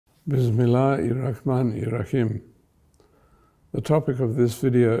Bismillahirrahmanirrahim. The topic of this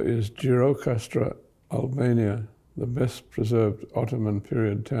video is Gjirokastra, Albania, the best preserved Ottoman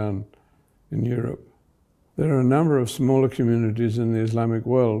period town in Europe. There are a number of smaller communities in the Islamic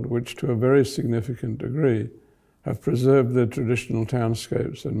world which, to a very significant degree, have preserved their traditional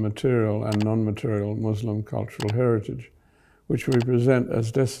townscapes and material and non-material Muslim cultural heritage, which we present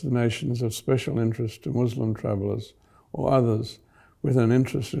as destinations of special interest to Muslim travelers or others with an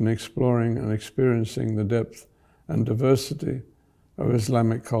interest in exploring and experiencing the depth and diversity of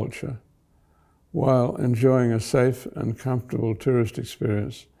Islamic culture, while enjoying a safe and comfortable tourist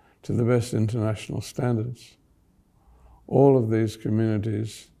experience to the best international standards. All of these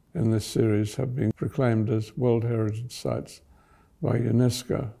communities in this series have been proclaimed as World Heritage Sites by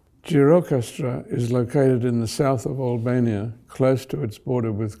UNESCO. Gjirokastra is located in the south of Albania, close to its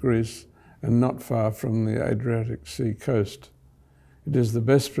border with Greece and not far from the Adriatic Sea coast. It is the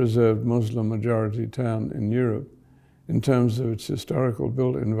best preserved Muslim-majority town in Europe in terms of its historical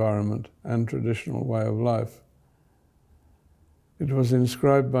built environment and traditional way of life. It was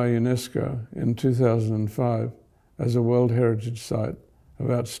inscribed by UNESCO in 2005 as a World Heritage Site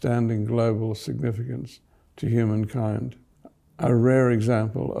of outstanding global significance to humankind, a rare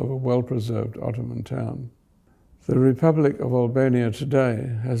example of a well-preserved Ottoman town. The Republic of Albania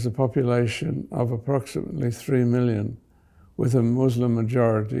today has a population of approximately 3 million, with a Muslim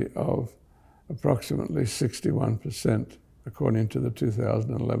majority of approximately 61%, according to the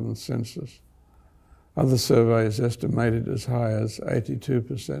 2011 census. Other surveys estimated as high as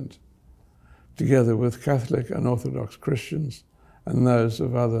 82%, together with Catholic and Orthodox Christians and those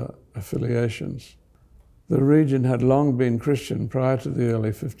of other affiliations. The region had long been Christian prior to the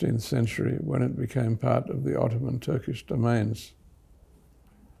early 15th century, when it became part of the Ottoman Turkish domains.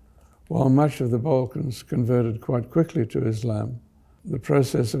 While much of the Balkans converted quite quickly to Islam, the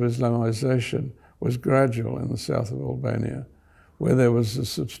process of Islamization was gradual in the south of Albania, where there was a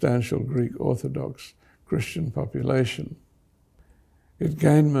substantial Greek Orthodox Christian population. It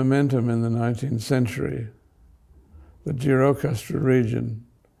gained momentum in the 19th century, the Gjirokastra region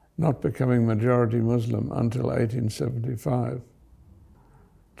not becoming majority Muslim until 1875.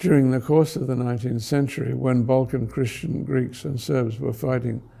 During the course of the 19th century, when Balkan Christian Greeks and Serbs were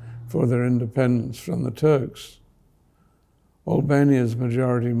fighting for their independence from the Turks, Albania's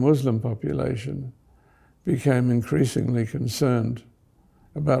majority Muslim population became increasingly concerned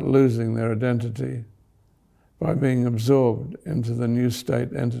about losing their identity by being absorbed into the new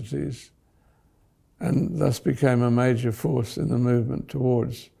state entities, and thus became a major force in the movement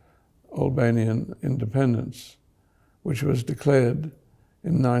towards Albanian independence, which was declared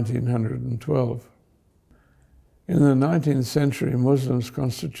in 1912. In the 19th century, Muslims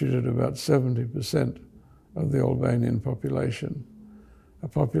constituted about 70% of the Albanian population, a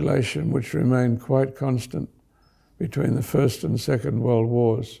population which remained quite constant between the First and Second World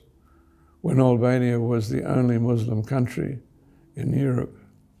Wars, when Albania was the only Muslim country in Europe.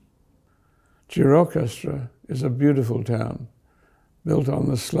 Gjirokastra is a beautiful town, built on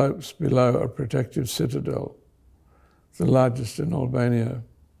the slopes below a protective citadel, the largest in Albania,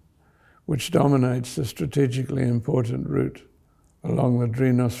 which dominates the strategically important route along the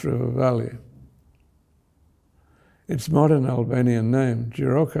Drinos River Valley. Its modern Albanian name,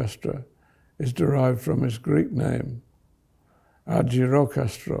 Gjirokastra, is derived from its Greek name,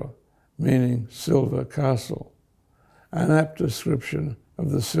 Gjirokastro, meaning silver castle, an apt description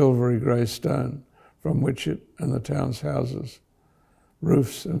of the silvery grey stone from which it and the town's houses,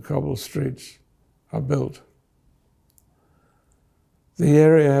 roofs and cobble streets are built. The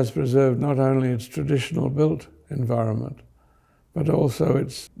area has preserved not only its traditional built environment, but also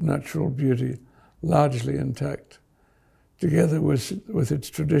its natural beauty largely intact, together with its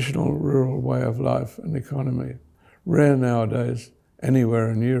traditional rural way of life and economy, rare nowadays anywhere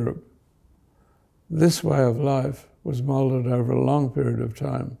in Europe. This way of life was moulded over a long period of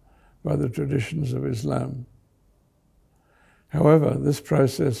time by the traditions of Islam. However, this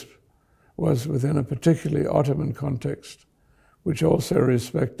process was within a particularly Ottoman context, which also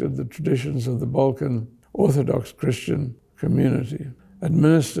respected the traditions of the Balkan Orthodox Christian community,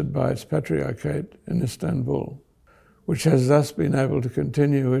 administered by its Patriarchate in Istanbul, which has thus been able to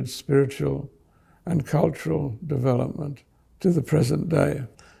continue its spiritual and cultural development to the present day.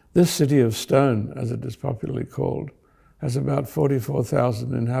 This city of stone, as it is popularly called, has about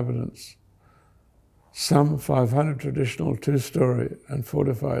 44,000 inhabitants, some 500 traditional two-story and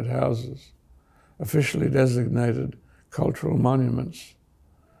fortified houses, officially designated cultural monuments,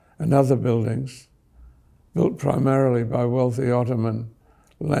 and other buildings built primarily by wealthy Ottoman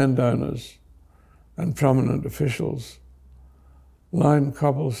landowners and prominent officials, line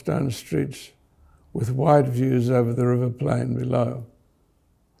cobblestone streets with wide views over the river plain below.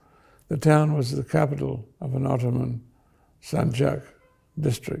 The town was the capital of an Ottoman Sanjak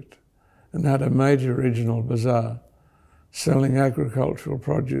district and had a major regional bazaar selling agricultural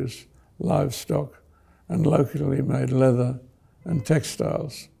produce, livestock, and locally made leather and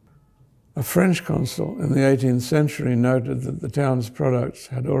textiles. A French consul in the 18th century noted that the town's products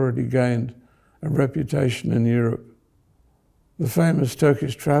had already gained a reputation in Europe. The famous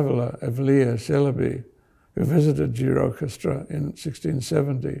Turkish traveller Evliya Çelebi, who visited Gjirokastra in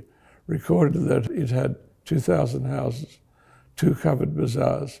 1670, recorded that it had 2,000 houses, 2 covered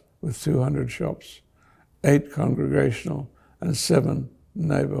bazaars with 200 shops, 8 congregational and 7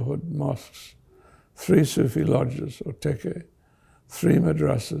 neighbourhood mosques, 3 Sufi lodges or tekke, 3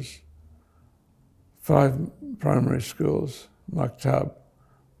 madrasas, 5 primary schools, maktab,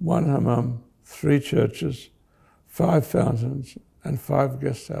 1 hammam, 3 churches, 5 fountains and 5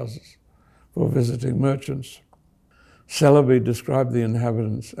 guest houses for visiting merchants. Çelebi described the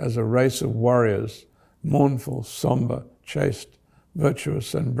inhabitants as a race of warriors, mournful, sombre, chaste,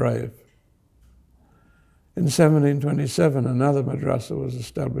 virtuous and brave. In 1727, another madrasa was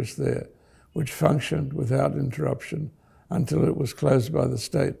established there, which functioned without interruption until it was closed by the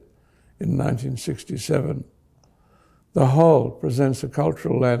state in 1967. The whole presents a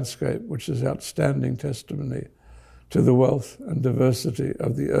cultural landscape which is outstanding testimony to the wealth and diversity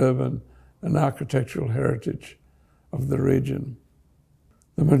of the urban and architectural heritage of the region.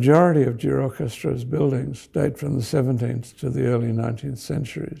 The majority of Gjirokastra's buildings date from the 17th to the early 19th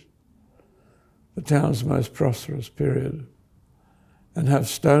centuries, the town's most prosperous period, and have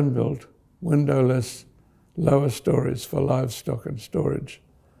stone-built, windowless lower stories for livestock and storage,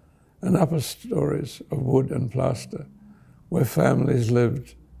 and upper stories of wood and plaster, where families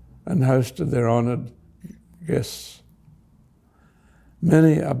lived and hosted their honoured guests.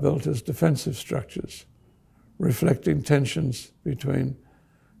 Many are built as defensive structures, reflecting tensions between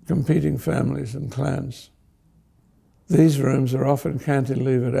competing families and clans. These rooms are often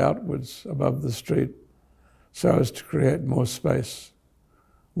cantilevered outwards above the street so as to create more space,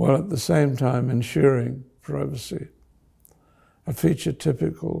 while at the same time ensuring privacy, a feature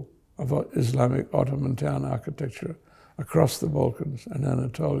typical of Islamic Ottoman town architecture across the Balkans and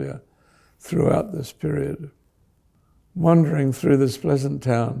Anatolia throughout this period. Wandering through this pleasant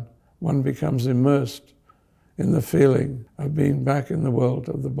town, one becomes immersed in the feeling of being back in the world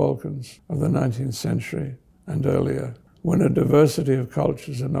of the Balkans of the 19th century and earlier, when a diversity of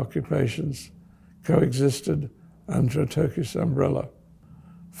cultures and occupations coexisted under a Turkish umbrella.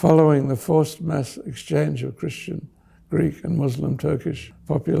 Following the forced mass exchange of Christian, Greek and Muslim Turkish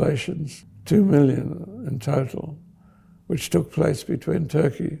populations, 2 million in total, which took place between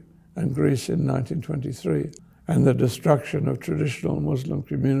Turkey and Greece in 1923, and the destruction of traditional Muslim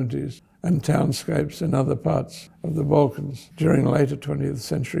communities and townscapes in other parts of the Balkans during later 20th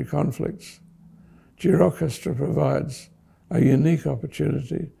century conflicts, Gjirokastra provides a unique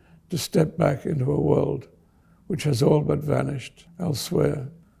opportunity to step back into a world which has all but vanished elsewhere.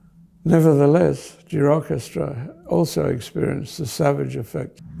 Nevertheless, Gjirokastra also experienced the savage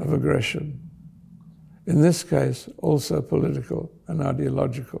effect of aggression, in this case also political and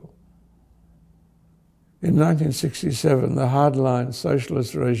ideological. In 1967, the hardline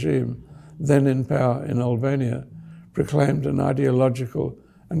socialist regime, then in power in Albania, proclaimed an ideological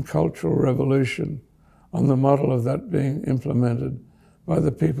and cultural revolution on the model of that being implemented by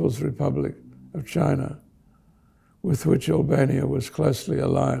the People's Republic of China, with which Albania was closely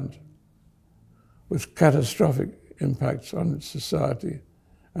aligned, with catastrophic impacts on its society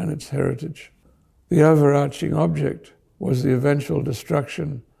and its heritage. The overarching object was the eventual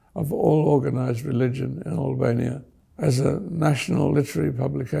destruction of all organized religion in Albania, as a national literary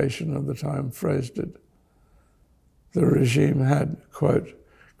publication of the time phrased it. The regime had, quote,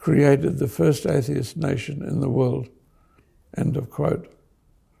 created the first atheist nation in the world, end of quote.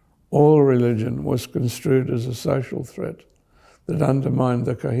 All religion was construed as a social threat that undermined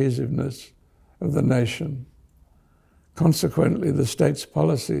the cohesiveness of the nation. Consequently, the state's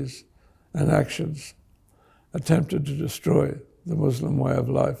policies and actions attempted to destroy the Muslim way of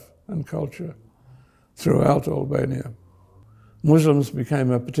life and culture throughout Albania. Muslims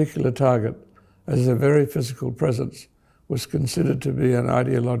became a particular target as their very physical presence was considered to be an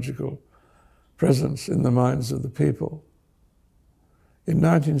ideological presence in the minds of the people. In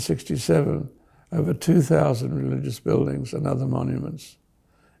 1967, over 2,000 religious buildings and other monuments,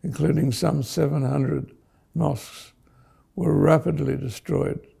 including some 700 mosques, were rapidly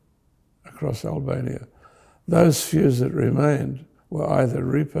destroyed across Albania. Those few that remained were either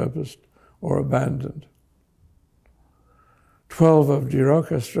repurposed or abandoned. 12 of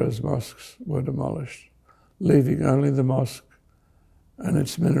Gjirokastra's mosques were demolished, leaving only the mosque and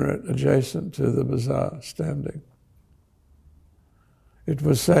its minaret adjacent to the bazaar standing. It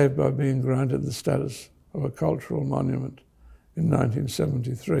was saved by being granted the status of a cultural monument in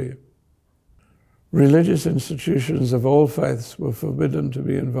 1973. Religious institutions of all faiths were forbidden to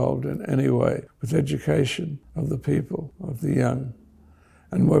be involved in any way with education of the people, of the young,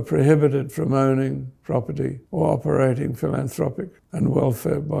 and were prohibited from owning property or operating philanthropic and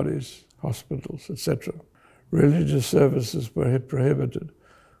welfare bodies, hospitals, etc. Religious services were prohibited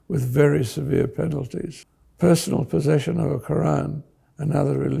with very severe penalties. Personal possession of a Quran and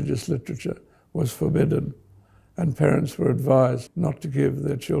other religious literature was forbidden, and parents were advised not to give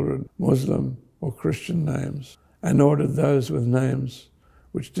their children Muslim or Christian names, and ordered those with names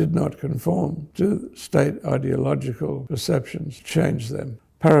which did not conform to state ideological perceptions change them.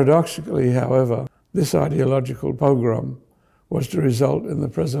 Paradoxically, however, this ideological pogrom was to result in the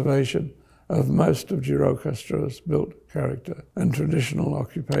preservation of most of Gjirokastra's built character and traditional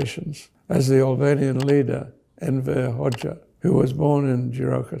occupations, as the Albanian leader, Enver Hoxha, who was born in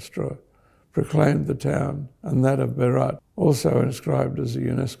Gjirokastra, proclaimed the town and that of Berat, also inscribed as a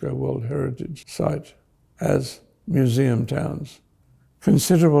UNESCO World Heritage Site, as museum towns.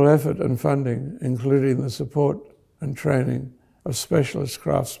 Considerable effort and funding, including the support and training of specialist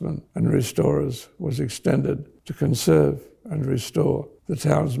craftsmen and restorers, was extended to conserve and restore the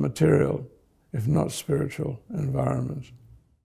town's material, if not spiritual, environment.